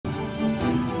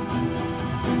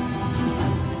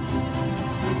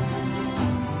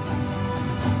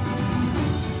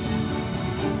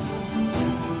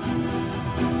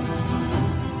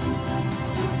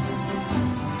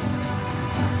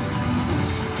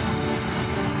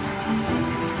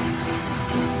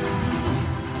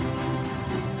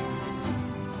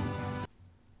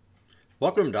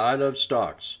Welcome to I Love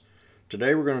Stocks.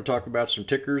 Today we're going to talk about some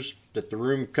tickers that the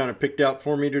room kind of picked out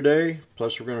for me today.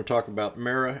 Plus we're going to talk about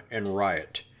Mara and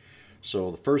Riot.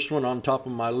 So the first one on top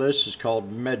of my list is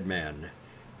called MedMan.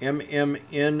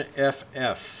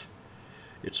 MMNFF.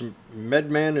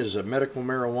 MedMan is a medical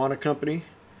marijuana company,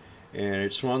 and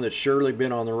it's one that's surely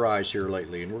been on the rise here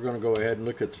lately. And we're going to go ahead and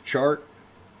look at the chart,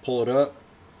 pull it up.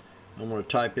 I'm going to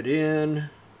type it in.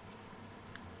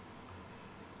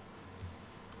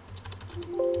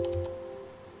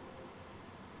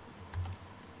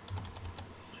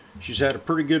 She's had a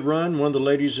pretty good run. One of the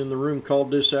ladies in the room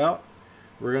called this out.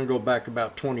 We're going to go back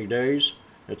about 20 days.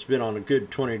 It's been on a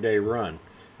good 20-day run.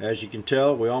 As you can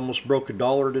tell, we almost broke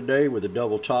 $1 today with a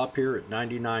double top here at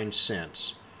 99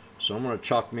 cents. So I'm going to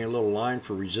chalk me a little line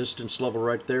for resistance level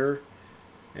right there.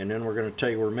 And then we're going to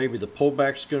tell you where maybe the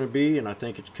pullback's going to be. And I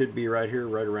think it could be right here,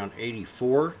 right around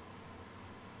 84.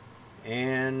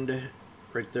 And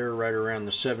right there, right around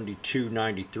the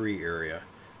 72.93 area.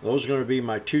 Those are going to be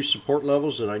my two support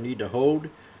levels that I need to hold,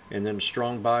 and then a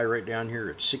strong buy right down here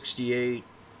at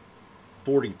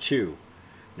 68.42.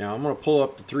 Now I'm going to pull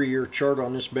up the 3-year chart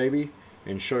on this baby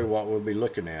and show you what we'll be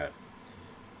looking at.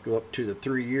 Go up to the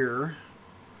 3-year.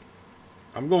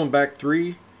 I'm going back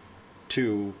 3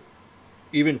 to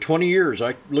even 20 years.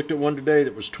 I looked at one today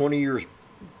that was 20 years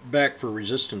back for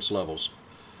resistance levels.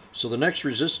 So the next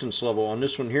resistance level on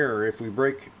this one here, if we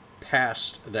break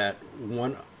past that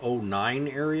 109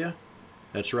 area,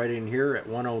 that's right in here at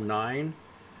 109,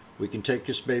 we can take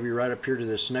this baby right up here to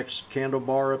this next candle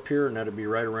bar up here, and that'll be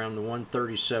right around the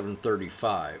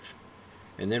 137.35.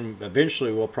 And then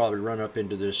eventually we'll probably run up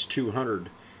into this 200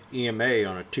 EMA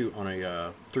on a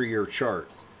 3-year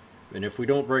chart. And if we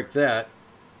don't break that,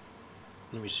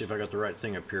 let me see if I got the right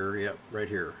thing up here. Yep, right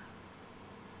here.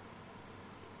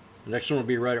 The next one will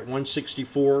be right at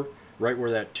 164, right where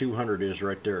that 200 is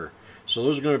right there. So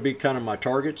those are going to be kind of my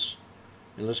targets.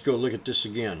 And let's go look at this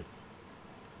again.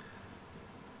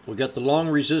 We got the long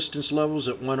resistance levels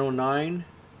at 109.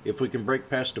 If we can break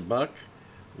past a buck,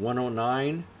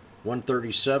 109,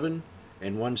 137,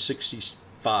 and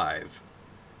 165.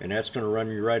 And that's going to run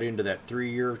you right into that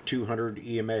 3-year 200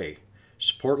 EMA.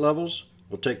 Support levels,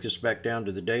 we'll take this back down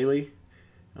to the daily.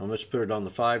 Now let's put it on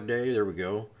the 5-day. There we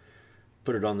go.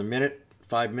 Put it on the minute,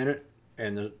 5-minute,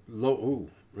 and the low.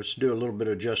 Ooh, let's do a little bit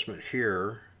of adjustment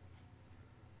here.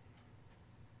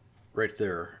 Right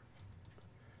there.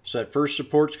 So that first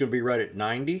support's going to be right at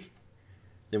 90.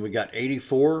 Then we got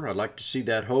 84. I'd like to see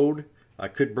that hold. I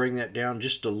could bring that down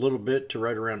just a little bit to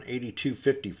right around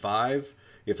 82.55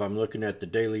 if I'm looking at the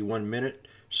daily 1 minute,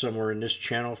 somewhere in this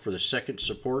channel for the second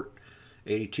support,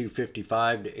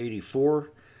 82.55 to 84.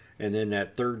 And then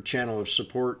that third channel of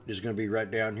support is going to be right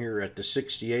down here at the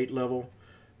 68 level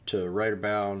to right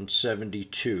about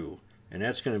 72. And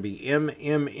that's going to be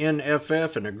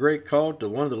MMNFF, and a great call to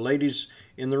one of the ladies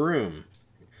in the room.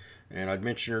 And I'd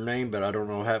mention her name, but I don't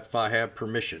know if I have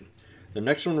permission. The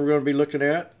next one we're going to be looking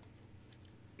at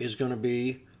is going to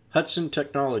be Hudson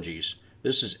Technologies.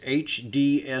 This is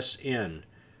HDSN,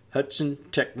 Hudson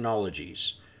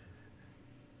Technologies.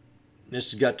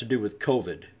 This has got to do with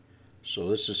COVID. So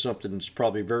this is something that's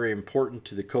probably very important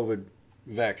to the COVID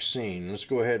vaccine. Let's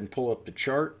go ahead and pull up the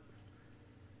chart.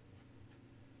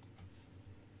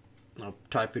 I'll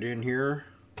type it in here.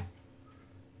 Let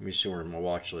me see where my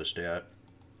watch list at.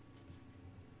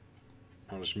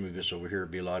 I'll just move this over here.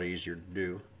 It'd be a lot easier to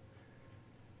do.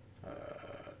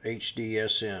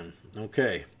 HDSN.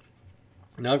 Okay.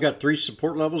 Now I've got 3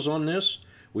 support levels on this.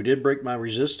 We did break my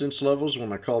resistance levels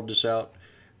when I called this out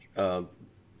a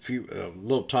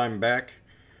little time back.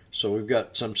 So we've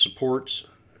got some supports,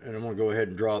 and I'm going to go ahead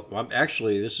and draw.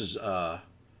 Actually, this is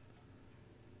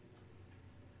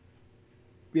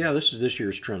this is this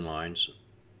year's trend lines.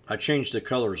 I changed the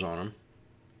colors on them,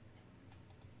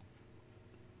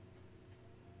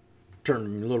 turned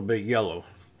them a little bit yellow.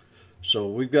 So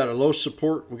we've got a low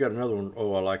support. We got another one.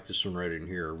 Oh, I like this one right in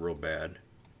here real bad.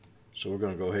 So we're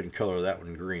going to go ahead and color that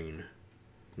one green. And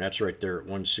that's right there at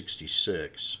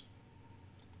 166.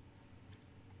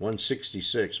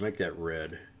 166, make that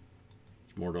red.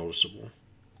 It's more noticeable.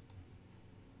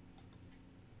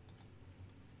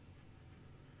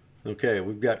 Okay,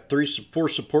 we've got 4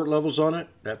 support levels on it.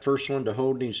 That first one to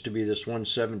hold needs to be this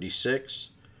 176.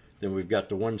 Then we've got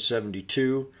the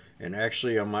 172. And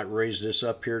actually, I might raise this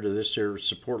up here to this here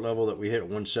support level that we hit at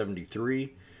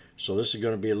 173. So this is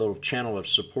going to be a little channel of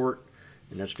support.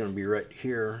 And that's going to be right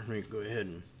here. Let me go ahead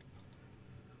and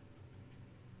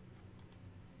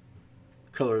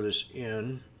color this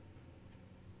in.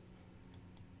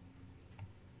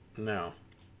 Now,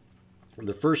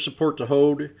 the first support to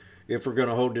hold if we're going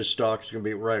to hold this stock, it's going to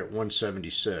be right at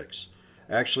 176.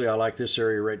 Actually, I like this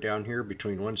area right down here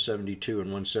between 172 and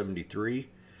 173.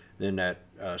 Then that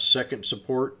second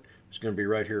support is going to be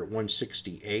right here at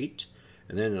 168.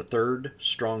 And then the third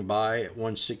strong buy at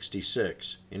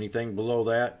 166. Anything below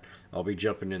that, I'll be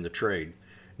jumping in the trade.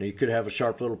 Now you could have a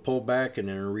sharp little pullback and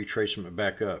then a retracement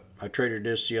back up. I traded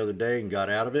this the other day and got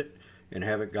out of it and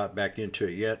haven't got back into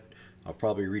it yet. I'll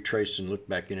probably retrace and look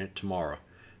back in it tomorrow.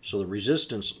 So the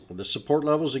resistance, the support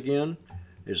levels again,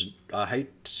 is I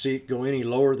hate to see it go any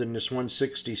lower than this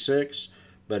 166,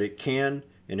 but it can,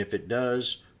 and if it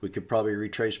does, we could probably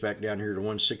retrace back down here to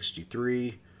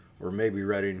 163 or maybe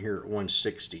right in here at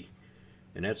 160.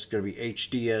 And that's going to be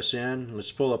HDSN.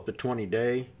 Let's pull up the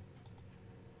 20-day.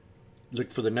 Look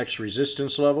for the next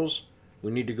resistance levels.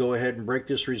 We need to go ahead and break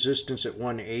this resistance at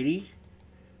 180.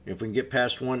 And if we can get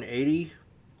past 180,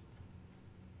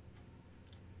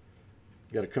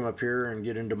 got to come up here and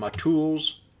get into my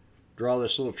tools. Draw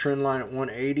this little trend line at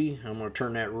 180. I'm going to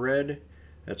turn that red.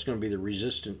 That's going to be the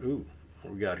resistance. Ooh,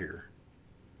 what we got here?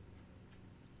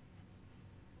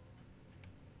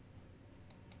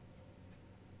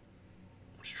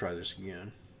 Let's try this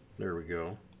again. There we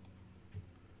go.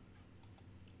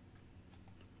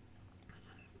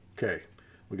 Okay,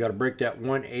 we got to break that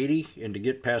 180, and to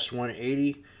get past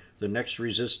 180, the next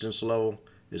resistance level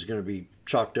is going to be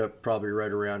chalked up probably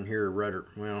right around here.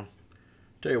 Well,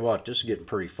 tell you what, this is getting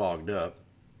pretty fogged up.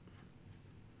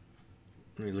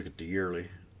 Let me look at the yearly.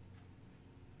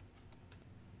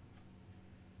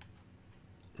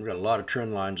 We've got a lot of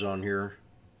trend lines on here.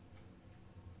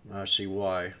 I see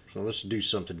why. So let's do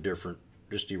something different.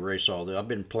 Just erase all that. I've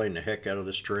been playing the heck out of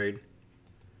this trade.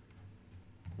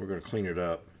 We're going to clean it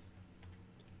up.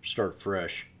 Start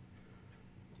fresh.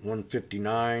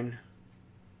 159.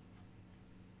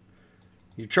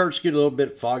 Your charts get a little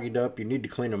bit foggied up. You need to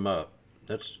clean them up.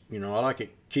 That's, I like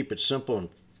it. Keep it simple and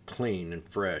clean and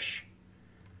fresh.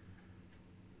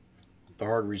 The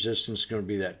hard resistance is going to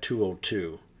be that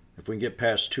 202. If we can get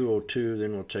past 202,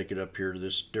 then we'll take it up here to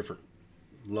this different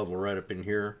level right up in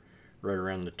here, right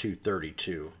around the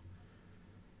 232.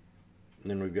 And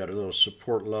then we've got a little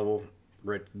support level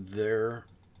right there.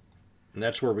 And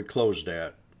that's where we closed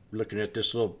at. Looking at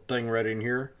this little thing right in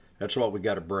here, that's what we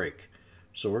got to break.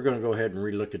 So we're going to go ahead and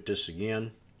relook at this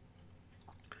again.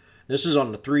 This is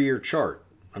on the 3-year chart.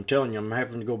 I'm telling you, I'm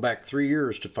having to go back 3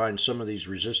 years to find some of these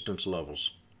resistance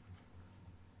levels.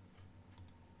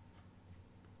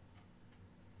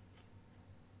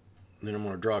 Then I'm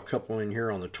going to draw a couple in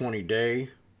here on the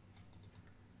 20-day.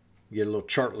 Get a little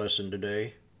chart lesson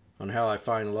today on how I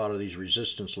find a lot of these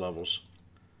resistance levels.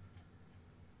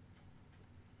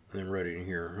 And then right in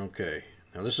here. Okay.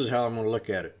 Now this is how I'm going to look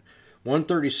at it.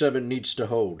 137 needs to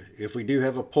hold. If we do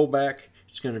have a pullback,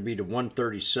 it's going to be to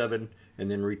 137 and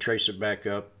then retrace it back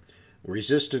up.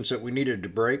 Resistance that we needed to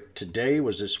break today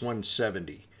was this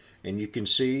 170. And you can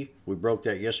see we broke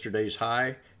that yesterday's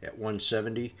high at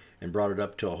 170 and brought it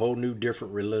up to a whole new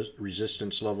different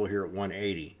resistance level here at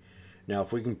 180. Now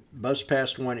if we can bust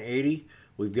past 180,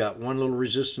 we've got one little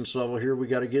resistance level here we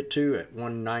got to get to at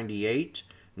 198.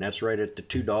 And that's right at the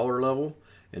 $2 level,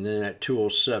 and then at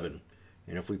 207.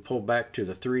 And if we pull back to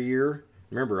the 3-year,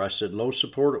 remember I said low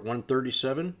support at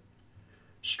 137,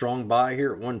 strong buy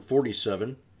here at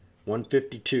 147,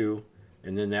 152,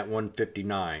 and then that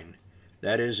 159.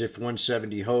 That is, if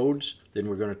 170 holds, then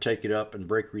we're going to take it up and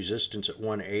break resistance at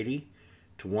 180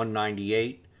 to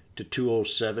 198 to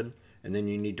 207, and then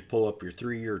you need to pull up your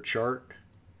 3-year chart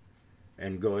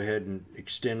and go ahead and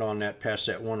extend on that past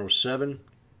that 107.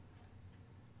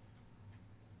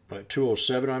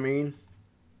 207 I mean,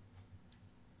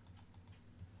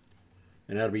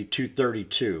 and that'll be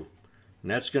 232, and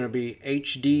that's going to be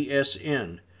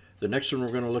HDSN. The next one we're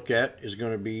going to look at is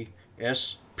going to be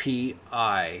SPI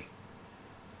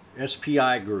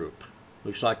group.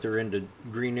 Looks like they're into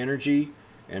green energy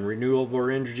and renewable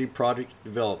energy product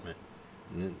development,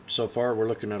 and so far we're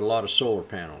looking at a lot of solar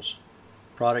panels.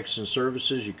 Products and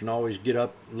services, you can always get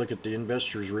up, look at the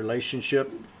investors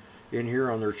relationship in here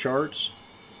on their charts.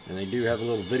 And they do have a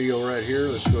little video right here.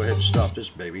 Let's go ahead and stop this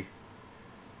baby.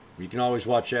 You can always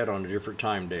watch that on a different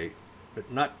time date.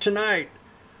 But not tonight.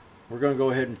 We're going to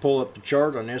go ahead and pull up the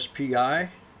chart on SPI.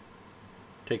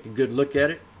 Take a good look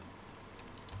at it.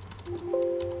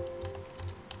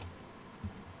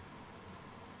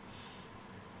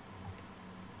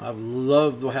 I've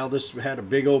loved how this had a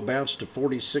big old bounce to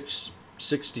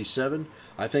 46.67.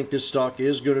 I think this stock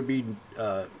is going to be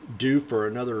due for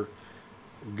another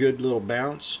good little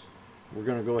bounce. We're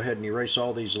going to go ahead and erase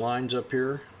all these lines up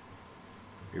here.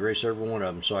 Erase every one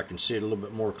of them so I can see it a little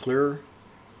bit more clearer.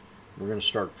 We're going to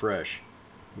start fresh.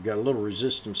 We've got a little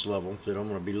resistance level that I'm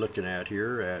going to be looking at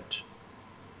here at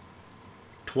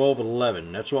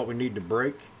 1211. That's what we need to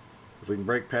break. If we can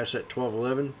break past that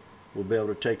 1211, we'll be able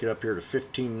to take it up here to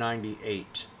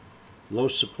 1598. Low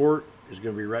support is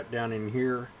going to be right down in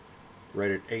here,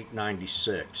 right at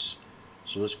 896.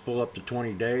 So let's pull up the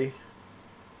 20-day.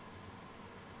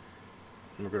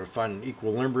 We're going to find an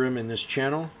equilibrium in this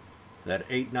channel, that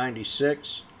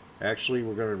 896. Actually,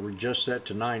 we're going to adjust that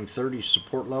to 930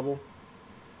 support level.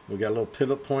 We got a little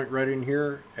pivot point right in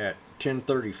here at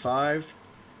 1035,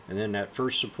 and then that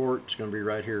first support is going to be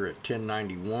right here at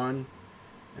 1091,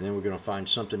 and then we're going to find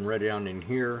something right down in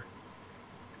here,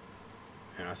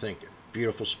 and I think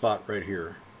beautiful spot right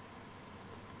here.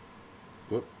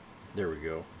 Whoop, there we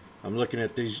go. I'm looking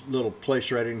at these little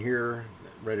place right in here,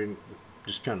 right in,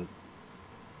 just kind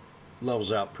of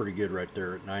levels out pretty good right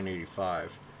there at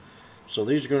 985. So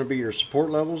these are going to be your support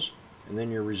levels, and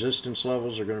then your resistance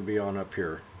levels are going to be on up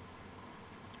here.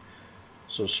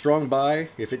 So strong buy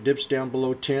if it dips down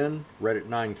below 10 right at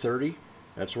 930.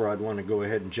 That's where I'd want to go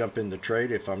ahead and jump in the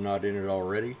trade if I'm not in it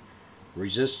already.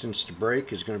 Resistance to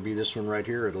break is going to be this one right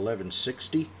here at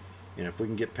 1160, and if we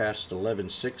can get past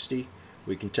 1160,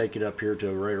 we can take it up here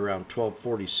to right around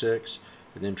 1246,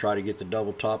 and then try to get the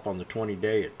double top on the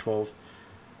 20-day at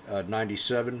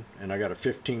 1297. And I got a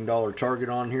 $15 target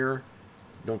on here.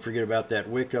 Don't forget about that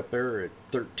wick up there at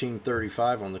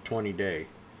 1335 on the 20-day.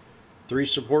 3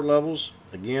 support levels.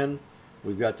 Again,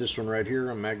 we've got this one right here.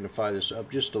 I'll magnify this up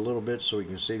just a little bit so we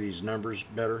can see these numbers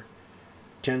better.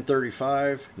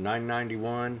 1035,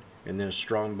 991, and then a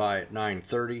strong buy at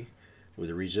 930 with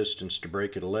a resistance to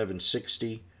break at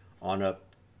 1160 on up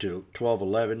to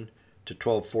 1211 to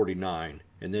 1249.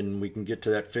 And then we can get to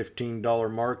that $15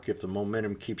 mark if the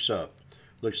momentum keeps up.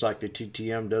 Looks like the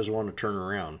TTM does want to turn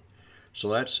around. So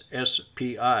that's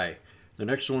SPI. The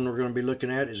next one we're going to be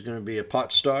looking at is going to be a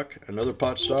pot stock, another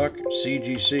pot stock,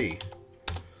 CGC.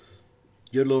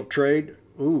 Good little trade.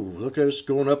 Ooh, look at us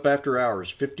going up after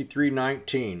hours,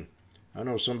 53.19. I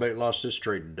know somebody lost this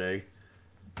trade today.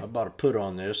 I bought a put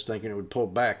on this thinking it would pull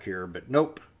back here, but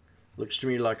nope. Looks to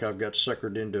me like I've got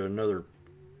suckered into another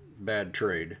bad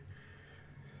trade.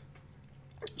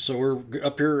 So we're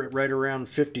up here right around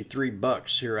 53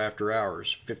 bucks here after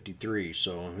hours, 53.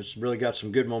 So it's really got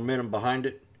some good momentum behind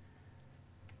it.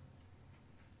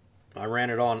 I ran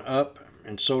it on up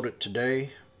and sold it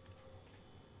today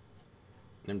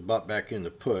and bought back in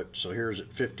the put. So here's at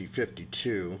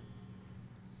 50.52.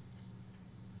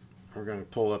 We're going to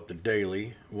pull up the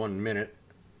daily, 1 minute.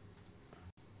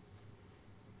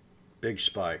 Big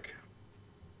spike.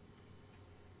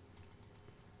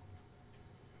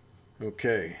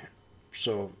 Okay,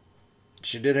 so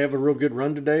she did have a real good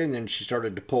run today, and then she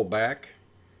started to pull back,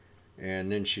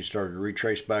 and then she started to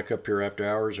retrace back up here after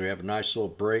hours. We have a nice little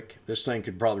break. This thing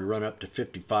could probably run up to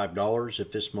 $55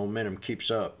 if this momentum keeps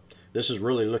up. This is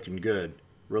really looking good,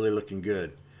 really looking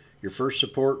good. Your first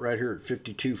support right here at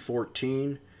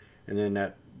 52.14, and then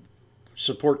that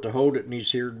support to hold it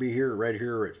needs here to be here, right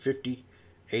here at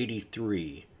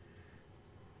 50.83.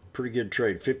 Pretty good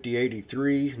trade,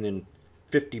 50.83, and then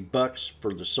 50 bucks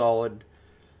for the solid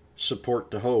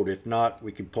support to hold. If not,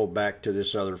 we could pull back to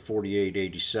this other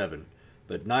 48.87.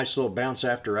 But nice little bounce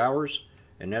after hours,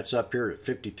 and that's up here at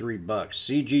 53 bucks.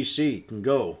 CGC can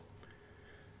go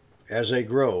as they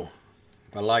grow.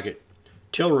 I like it.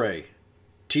 TLRY,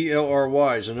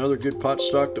 TLRY is another good pot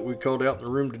stock that we called out in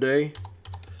the room today.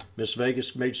 Miss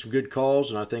Vegas made some good calls,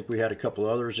 and I think we had a couple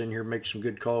others in here make some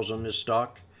good calls on this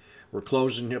stock. We're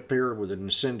closing up here with an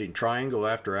ascending triangle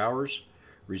after hours.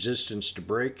 Resistance to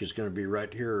break is going to be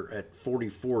right here at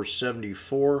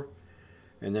 44.74,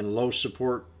 and then low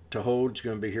support to hold is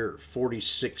going to be here at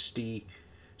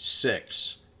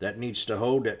 40.66. That needs to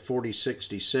hold at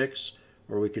 40.66,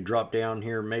 or we could drop down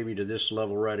here maybe to this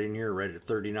level right in here, right at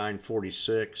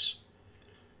 39.46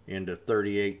 into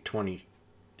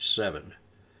 38.27.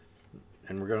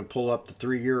 And we're going to pull up the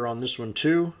 3-year on this one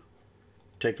too.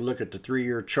 Take a look at the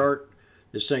 3-year chart.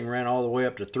 This thing ran all the way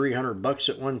up to 300 bucks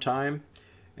at one time.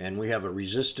 And we have a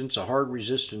resistance, a hard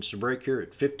resistance to break here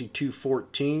at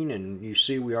 52.14, and you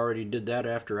see we already did that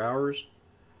after hours.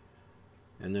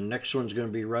 And the next one's going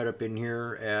to be right up in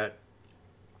here at,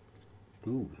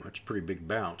 ooh, that's a pretty big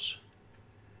bounce.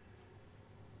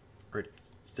 Right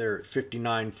there at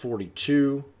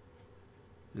 59.42,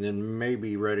 and then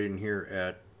maybe right in here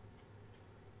at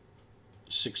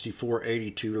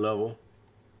 64.82 level.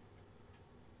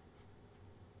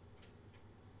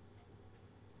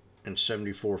 And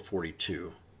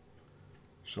 74.42.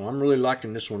 So I'm really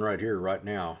liking this one right here, right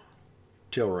now.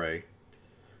 TLRY.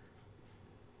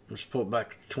 Let's pull it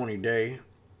back to 20-day.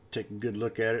 Take a good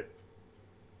look at it.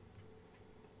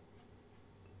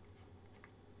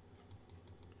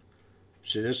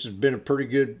 See, this has been a pretty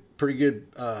good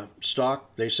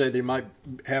stock. They say they might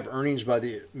have earnings by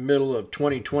the middle of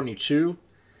 2022,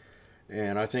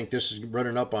 and I think this is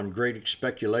running up on great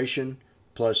speculation.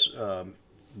 Plus, here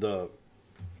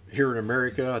in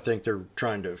America, I think they're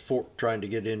trying to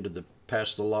get into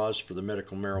pass the laws for the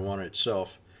medical marijuana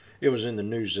itself. It was in the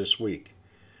news this week.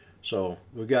 So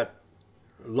we got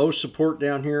low support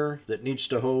down here that needs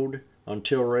to hold on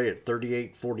TLRY at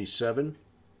 38.47.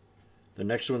 The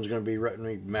next one's going to be, let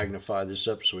me magnify this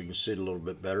up so we can see it a little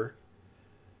bit better.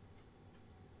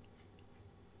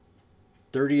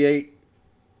 38,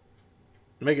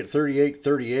 make it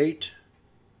 38.38,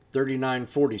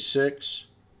 39.46,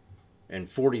 and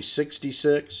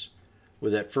 40.66,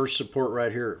 with that first support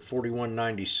right here at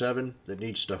 41.97 that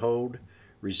needs to hold.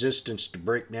 Resistance to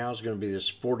break now is going to be this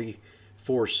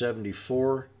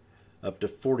 44.74 up to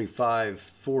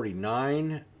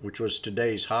 45.49, which was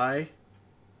today's high.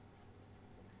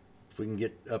 If we can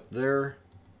get up there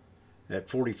at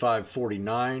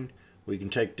 45.49, we can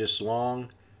take this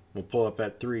long. We'll pull up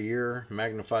that 3-year,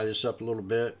 magnify this up a little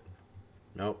bit.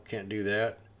 Nope, can't do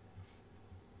that.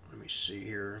 Let me see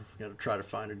here. Got to try to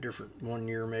find a different 1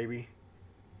 year maybe.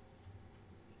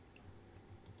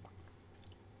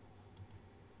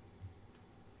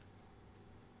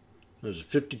 There's a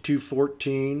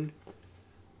 52.14,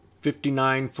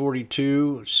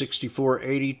 59.42,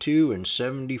 64.82, and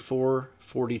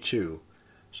 74.42.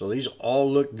 So these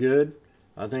all look good.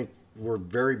 I think we're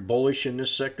very bullish in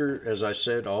this sector, as I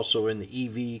said, also in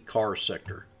the EV car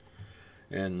sector.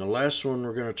 And the last one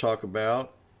we're going to talk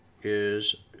about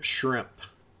is SHMP.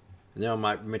 And then I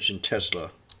might mention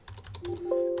Tesla.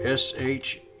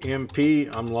 SHMP,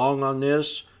 I'm long on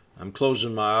this. I'm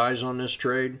closing my eyes on this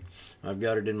trade. I've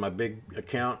got it in my big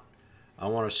account. I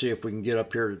want to see if we can get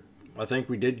up here. I think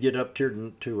we did get up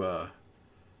here to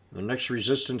the next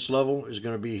resistance level is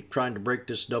going to be trying to break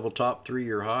this double top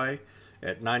 3-year high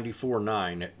at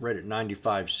 94.9, right at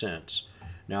 95 cents.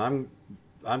 Now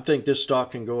I think this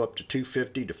stock can go up to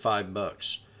 250 to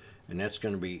 $5, and that's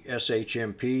going to be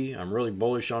SHMP. I'm really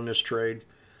bullish on this trade.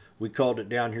 We called it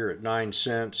down here at 9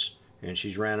 cents, and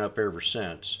she's ran up ever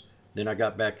since. Then I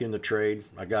got back in the trade.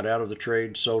 I got out of the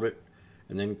trade, sold it,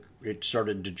 and then it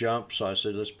started to jump. So I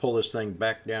said, let's pull this thing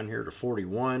back down here to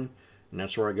 41, and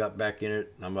that's where I got back in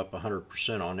it, and I'm up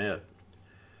 100% on it.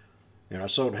 And I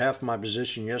sold half my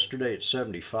position yesterday at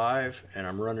 75, and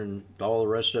I'm running all the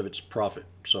rest of its profit.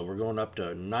 So we're going up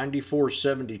to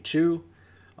 94.72.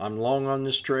 I'm long on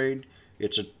this trade.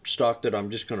 It's a stock that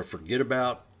I'm just going to forget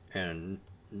about and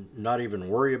not even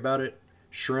worry about it.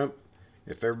 SHMP.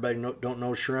 If everybody don't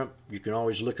know SHMP, you can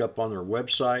always look up on their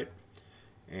website.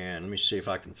 And let me see if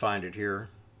I can find it here.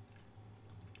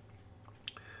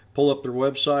 Pull up their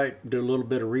website, do a little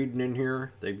bit of reading in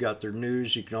here. They've got their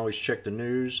news. You can always check the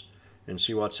news and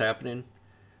see what's happening.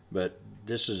 But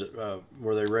this is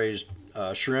where they raised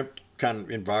shrimp, kind of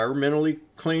environmentally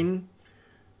clean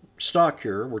stock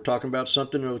here. We're talking about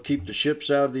something that will keep the ships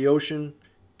out of the ocean,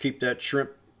 keep that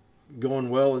shrimp going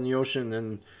well in the ocean, and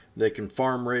then they can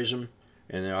farm raise them.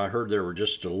 And I heard they were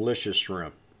just delicious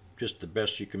shrimp, just the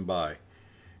best you can buy.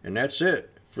 And that's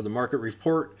it for the market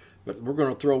report. But we're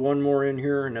going to throw one more in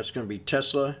here, and that's going to be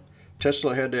Tesla.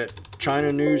 Tesla had that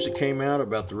China news that came out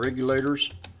about the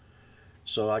regulators.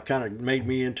 So I kind of made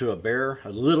me into a bear a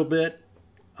little bit.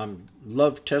 I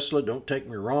love Tesla, don't take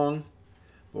me wrong.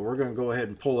 But we're going to go ahead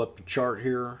and pull up the chart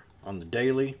here on the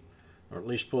daily, or at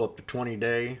least pull up the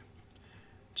 20-day.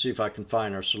 See if I can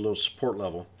find our little support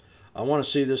level. I want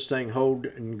to see this thing hold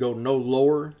and go no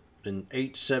lower than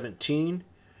 817.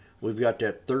 We've got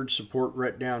that third support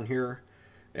right down here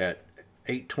at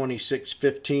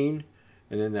 826.15,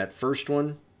 and then that first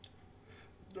one,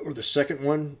 or the second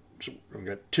one, so we've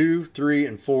got 2, 3,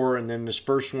 and 4, and then this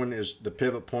first one is the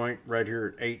pivot point right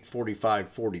here at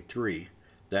 845.43.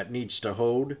 That needs to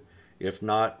hold. If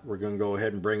not, we're going to go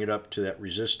ahead and bring it up to that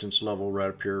resistance level right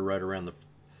up here, right around the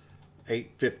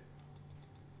 850.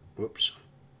 Whoops.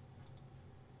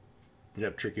 You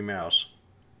got a tricky mouse.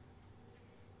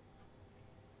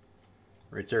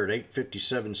 Right there at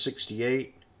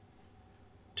 857.68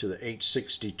 to the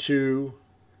 862,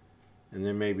 and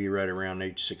then maybe right around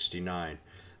 869.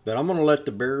 But I'm going to let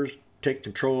the bears take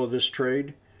control of this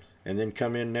trade and then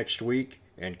come in next week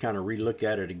and kind of relook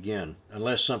at it again,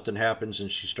 unless something happens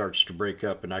and she starts to break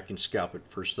up and I can scalp it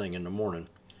first thing in the morning.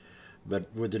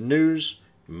 But with the news,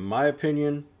 in my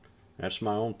opinion, that's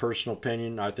my own personal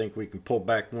opinion, I think we can pull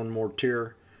back one more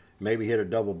tier, maybe hit a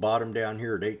double bottom down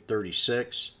here at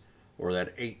 836 or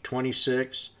that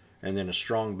 826, and then a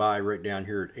strong buy right down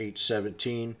here at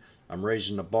 817. I'm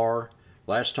raising the bar.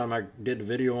 Last time I did a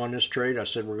video on this trade, I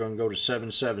said we're going to go to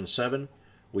 777.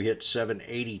 we hit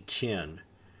 780.10,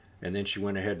 and then she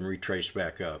went ahead and retraced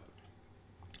back up.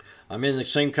 I'm in the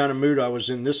same kind of mood I was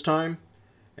in this time,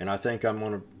 and I think I'm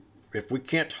going to, if we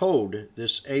can't hold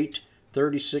this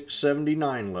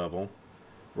 836.79 level,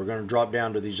 we're going to drop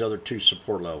down to these other two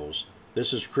support levels.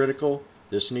 This is critical.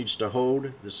 This needs to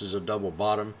hold. This is a double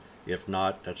bottom. If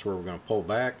not, that's where we're going to pull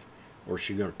back, or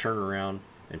she's going to turn around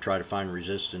and try to find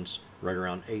resistance right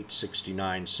around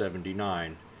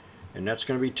 869.79. And that's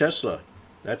going to be Tesla.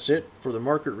 That's it for the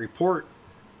market report.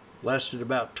 Lasted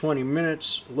about 20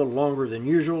 minutes, a little longer than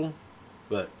usual,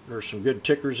 but there's some good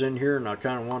tickers in here, and I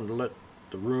kind of wanted to let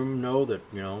the room know that,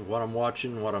 you know, what I'm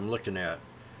watching, what I'm looking at.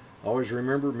 Always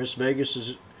remember, Miss Vegas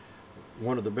is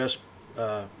one of the best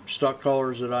stock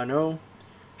callers that I know.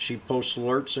 She posts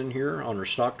alerts in here on her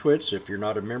stock twits. If you're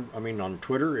not a member, on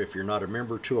Twitter, if you're not a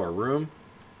member to our room,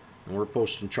 and we're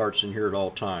posting charts in here at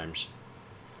all times.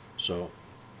 So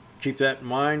keep that in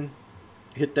mind.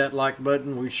 Hit that like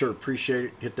button. We sure appreciate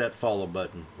it. Hit that follow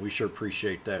button. We sure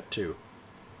appreciate that too.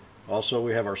 Also,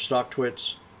 we have our stock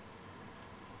twits.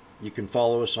 You can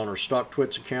follow us on our stock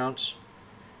twits accounts.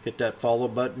 Hit that follow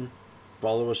button.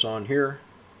 Follow us on here.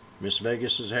 Miss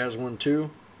Vegas has one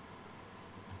too.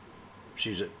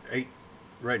 She's at 8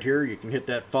 right here. You can hit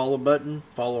that follow button.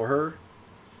 Follow her.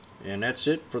 And that's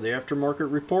it for the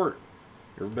aftermarket report.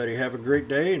 Everybody have a great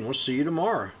day, and we'll see you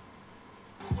tomorrow.